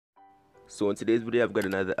So in today's video, I've got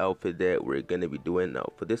another outfit that we're gonna be doing.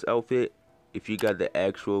 Now for this outfit, if you got the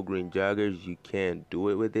actual green joggers, you can do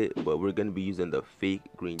it with it, but we're gonna be using the fake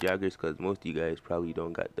green joggers because most of you guys probably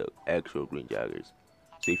don't got the actual green joggers.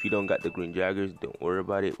 So if you don't got the green joggers, don't worry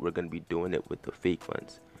about it. We're gonna be doing it with the fake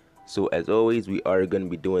ones. So as always, we are gonna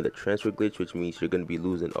be doing the transfer glitch, which means you're gonna be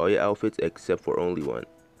losing all your outfits except for only one.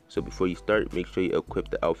 So before you start, make sure you equip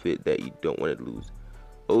the outfit that you don't want to lose.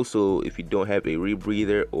 Also, if you don't have a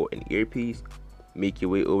rebreather or an earpiece, make your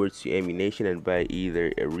way over to ammunition and buy either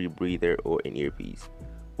a rebreather or an earpiece.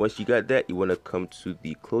 Once you got that, you want to come to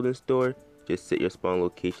the clothing store, just set your spawn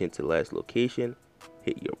location to last location,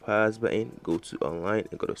 hit your pause button, go to online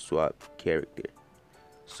and go to swap character.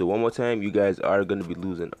 So one more time, you guys are going to be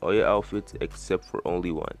losing all your outfits except for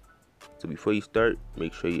only one. So before you start,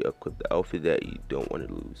 make sure you equip the outfit that you don't want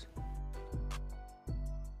to lose.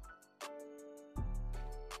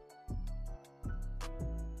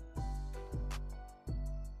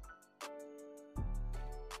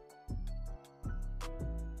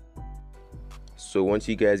 So once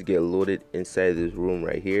you guys get loaded inside this room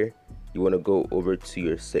right here, you want to go over to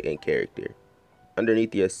your second character.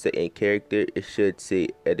 Underneath your second character, it should say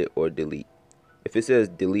edit or delete. If it says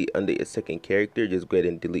delete under your second character, just go ahead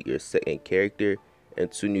and delete your second character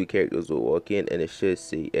and two new characters will walk in and it should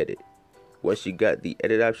say edit. Once you got the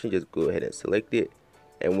edit option, just go ahead and select it.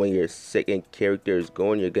 And when your second character is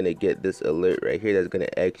going, you're going to get this alert right here that's going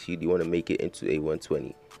to ask you, do you want to make it into a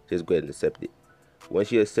 120? Just go ahead and accept it.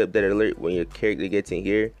 Once you accept that alert, when your character gets in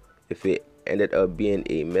here, if it ended up being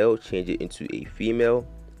a male, change it into a female.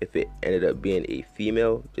 If it ended up being a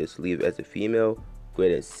female, just leave it as a female. Go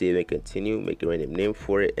ahead and save and continue, make a random name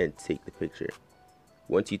for it, and take the picture.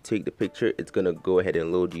 Once you take the picture, it's going to go ahead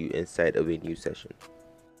and load you inside of a new session.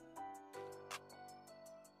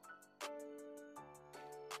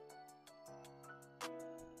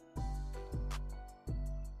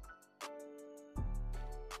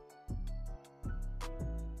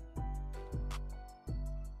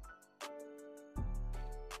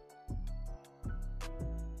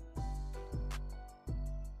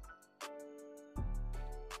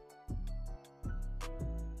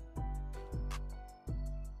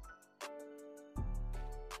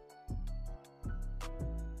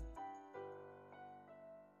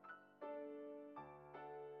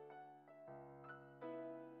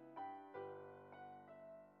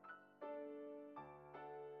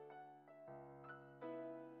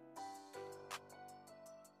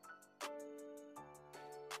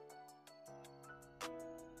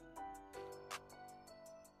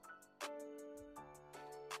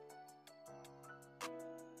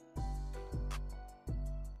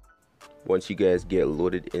 Once you guys get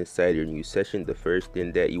loaded inside your new session, the first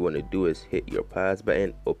thing that you want to do is hit your pause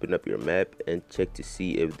button, open up your map, and check to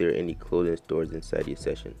see if there are any clothing stores inside your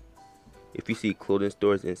session. If you see clothing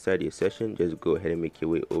stores inside your session, just go ahead and make your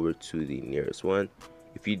way over to the nearest one.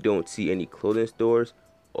 If you don't see any clothing stores,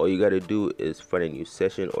 all you got to do is find a new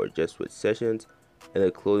session or just switch sessions, and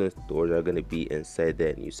the clothing stores are going to be inside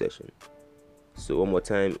that new session. So one more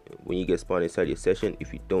time, when you get spawned inside your session,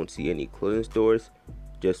 if you don't see any clothing stores,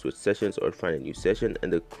 just switch sessions or find a new session,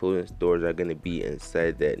 and the clothing stores are going to be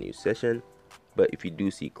inside that new session. But if you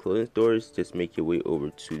do see clothing stores, just make your way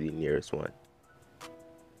over to the nearest one.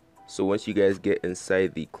 So once you guys get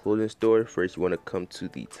inside the clothing store, first you want to come to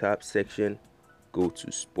the top section, go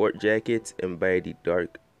to sport jackets, and buy the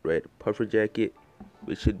dark red puffer jacket,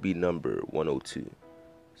 which should be number 102.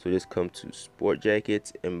 So just come to sport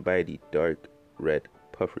jackets and buy the dark red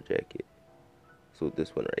puffer jacket. So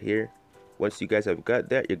this one right here. Once you guys have got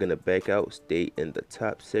that, you're gonna back out, stay in the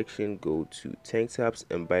top section, go to tank tops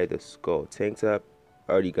and buy the skull tank top.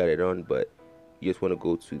 I already got it on, but you just want to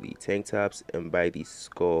go to the tank tops and buy the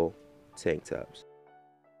skull tank tops.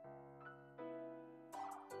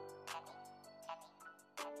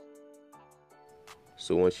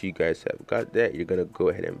 So once you guys have got that, you're gonna go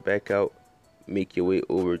ahead and back out, make your way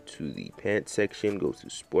over to the pants section, go to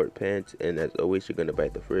sport pants, and as always, you're gonna buy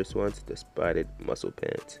the first ones, the spotted muscle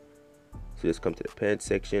pants. So just come to the pants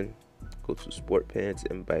section, go to sport pants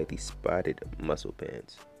and buy the spotted muscle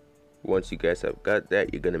pants. Once you guys have got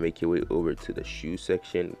that, you're gonna make your way over to the shoe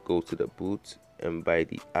section, go to the boots and buy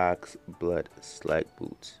the ox blood slag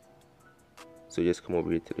boots. So just come over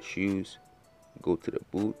here to the shoes, go to the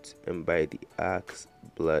boots and buy the ox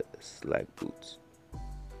blood slag boots.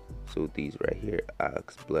 So these right here,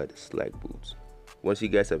 ox blood slag boots. Once you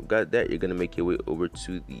guys have got that, you're gonna make your way over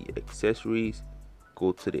to the accessories,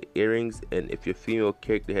 go to the earrings, and if your female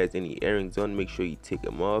character has any earrings on, make sure you take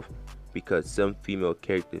them off because some female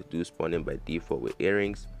characters do spawn in by default with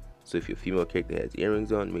earrings. So if your female character has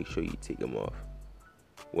earrings on, make sure you take them off.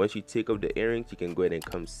 Once you take off the earrings, you can go ahead and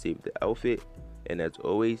come save the outfit. And as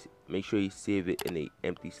always, make sure you save it in a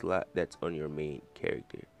empty slot that's on your main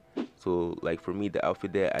character. So like for me, the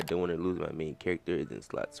outfit that I don't want to lose my main character is in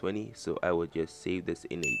slot 20, so I will just save this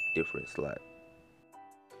in a different slot.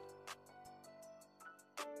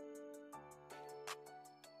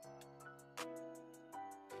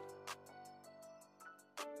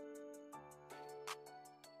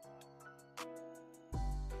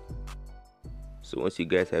 So once you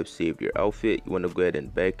guys have saved your outfit, you want to go ahead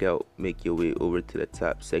and back out, make your way over to the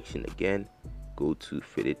top section again, go to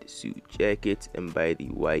fitted suit jackets and buy the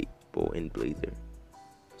white bow and blazer.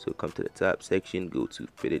 So come to the top section, go to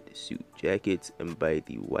fitted suit jackets and buy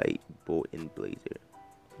the white bow and blazer.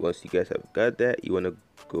 Once you guys have got that, you want to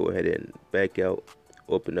go ahead and back out,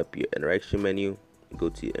 open up your interaction menu, go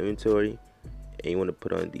to your inventory, and you want to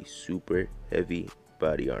put on the super heavy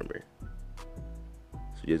body armor.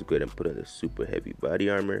 So just go ahead and put on the super heavy body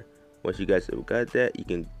armor. Once you guys have got that, you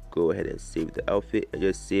can go ahead and save the outfit and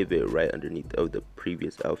just save it right underneath of the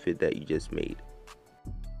previous outfit that you just made.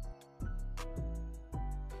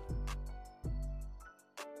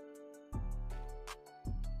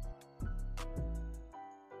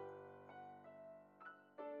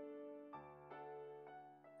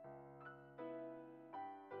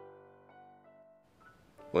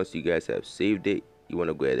 Once you guys have saved it, you want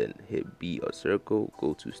to go ahead and hit B or circle,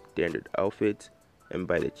 go to standard outfits and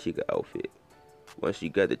buy the chica outfit. Once you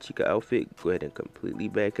got the chica outfit, go ahead and completely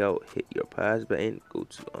back out, hit your pause button, go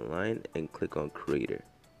to online and click on creator.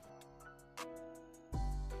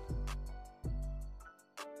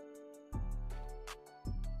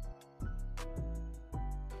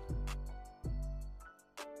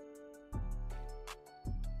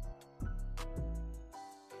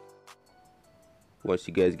 Once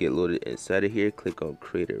you guys get loaded inside of here, click on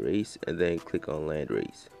create a race and then click on land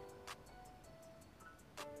race.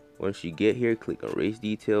 Once you get here, click on race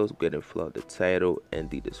details, go ahead and fill out the title and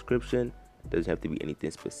the description. Doesn't have to be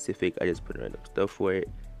anything specific, I just put random stuff for it.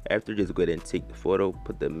 After, just go ahead and take the photo,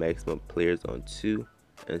 put the maximum players on 2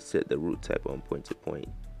 and set the route type on point to point.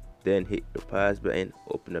 Then hit your pause button,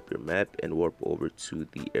 open up your map and warp over to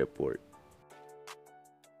the airport.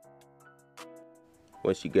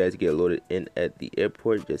 Once you guys get loaded in at the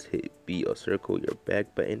airport, just hit B or circle your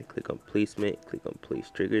back button, click on placement, click on place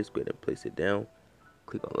triggers, go ahead and place it down,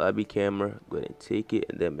 click on lobby camera, go ahead and take it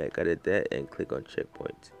and then back out of that and click on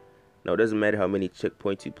checkpoints. Now it doesn't matter how many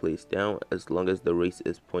checkpoints you place down as long as the race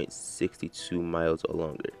is 0.62 miles or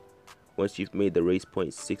longer. Once you've made the race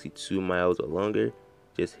 0.62 miles or longer,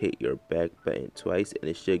 just hit your back button twice and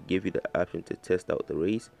it should give you the option to test out the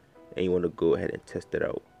race, and you want to go ahead and test it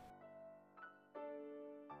out.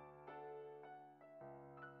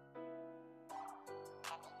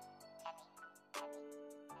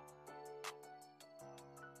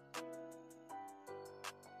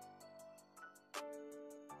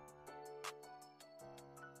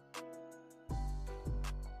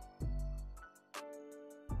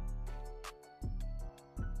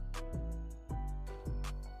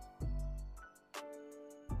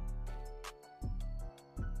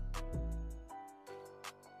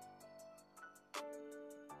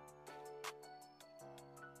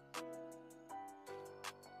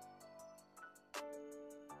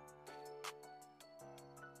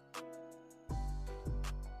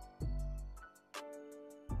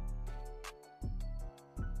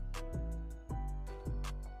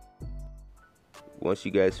 Once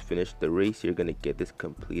you guys finish the race, you're gonna get this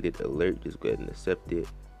completed alert. Just go ahead and accept it.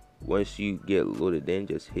 Once you get loaded in,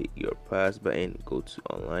 just hit your pause button, go to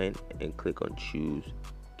online and click on choose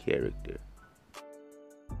character.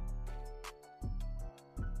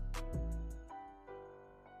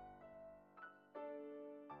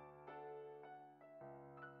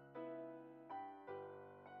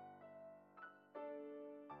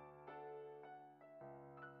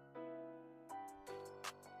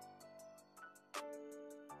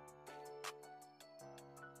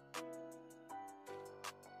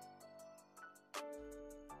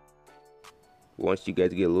 Once you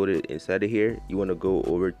guys get loaded inside of here, you want to go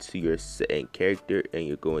over to your second character and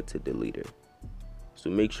you're going to delete her. So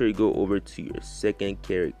make sure you go over to your second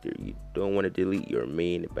character. You don't want to delete your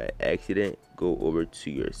main by accident. Go over to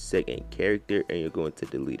your second character and you're going to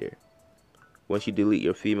delete her. Once you delete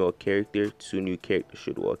your female character, 2 new characters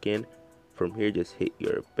should walk in. From here, just hit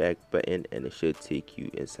your back button and it should take you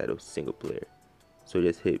inside of single player. So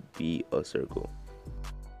just hit B or circle.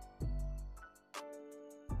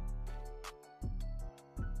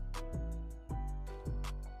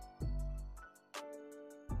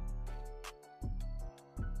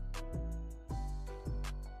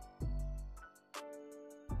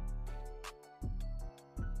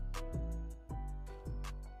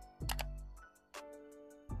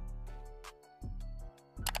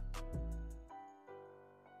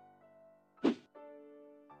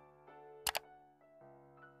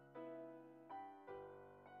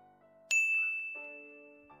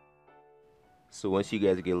 So once you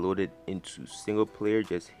guys get loaded into single player,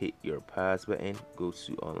 just hit your pause button, go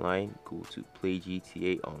to online, go to play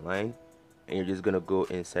GTA online, and you're just gonna go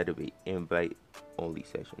inside of a invite only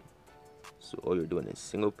session. So all you're doing in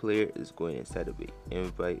single player is going inside of a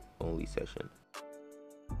invite only session.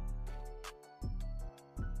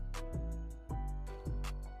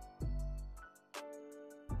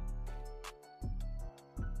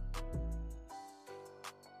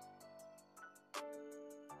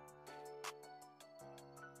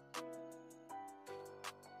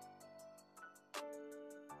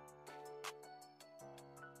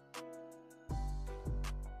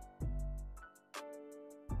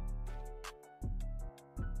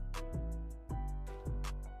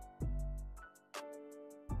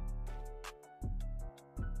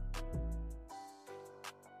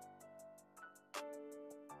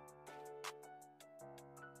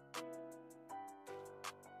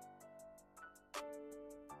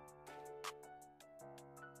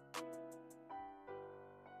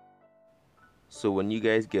 So when you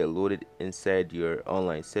guys get loaded inside your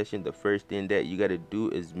online session, the first thing that you gotta do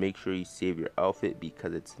is make sure you save your outfit,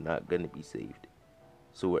 because it's not gonna be saved.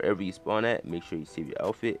 So wherever you spawn at, make sure you save your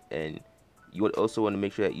outfit, and you would also want to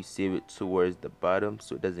make sure that you save it towards the bottom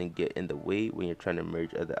so it doesn't get in the way when you're trying to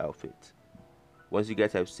merge other outfits. Once you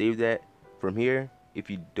guys have saved that, from here, if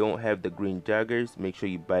you don't have the green joggers, make sure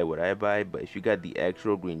you buy what I buy. But if you got the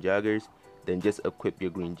actual green joggers, then just equip your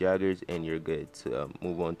green joggers and you're good to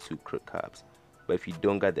move on to crook cops. But if you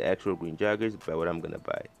don't got the actual green joggers, buy what I'm gonna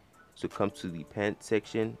buy. So come to the pants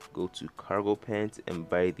section, go to cargo pants, and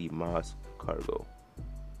buy the moss cargo.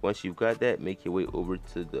 Once you've got that, make your way over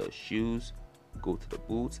to the shoes, go to the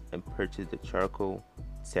boots, and purchase the charcoal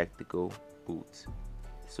tactical boots.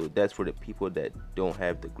 So that's for the people that don't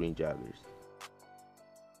have the green joggers.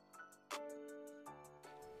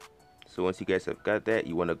 So once you guys have got that,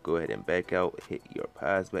 you want to go ahead and back out, hit your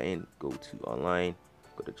pause button, go to online,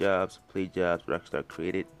 go to jobs, play jobs, Rockstar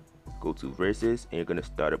created, go to versus, and you're going to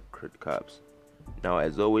start up crook cops. Now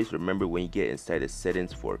as always, remember when you get inside the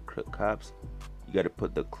settings for crook cops, you got to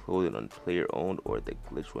put the clothing on player owned or the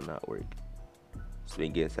glitch will not work. So when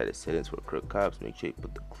you get inside the settings for crook cops, make sure you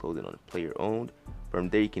put the clothing on player owned. From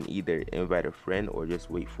there you can either invite a friend or just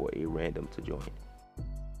wait for a random to join.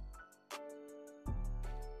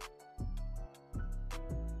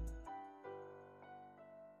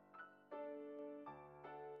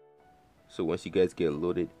 So once you guys get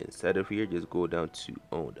loaded inside of here, just go down to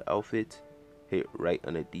own the outfit, hit right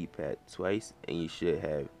on the D-pad twice, and you should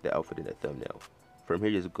have the outfit in the thumbnail. From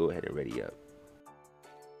here, just go ahead and ready up.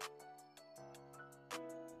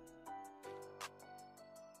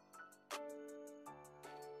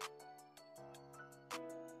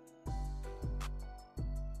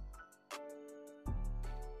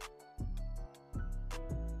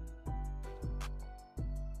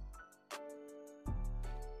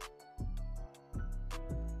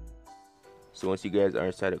 So once you guys are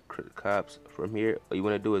inside of crook cops, from here, all you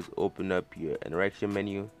want to do is open up your interaction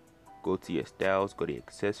menu, go to your styles, go to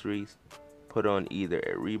accessories, put on either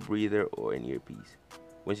a rebreather or an earpiece.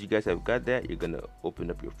 Once you guys have got that, you're gonna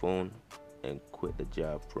open up your phone and quit the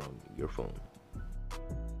job from your phone.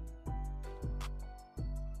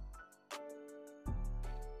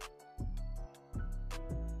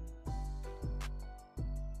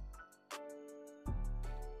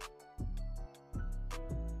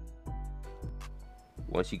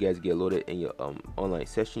 Once you guys get loaded in your online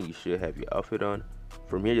session, you should have your outfit on.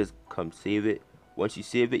 From here, just come save it. Once you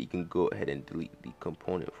save it, you can go ahead and delete the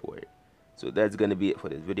component for it. So that's gonna be it for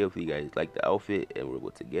this video. If you guys like the outfit and were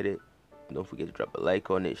able to get it, don't forget to drop a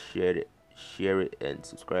like on it, share it, and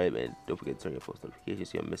subscribe, and don't forget to turn your post notifications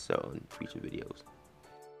so you don't miss out on future videos.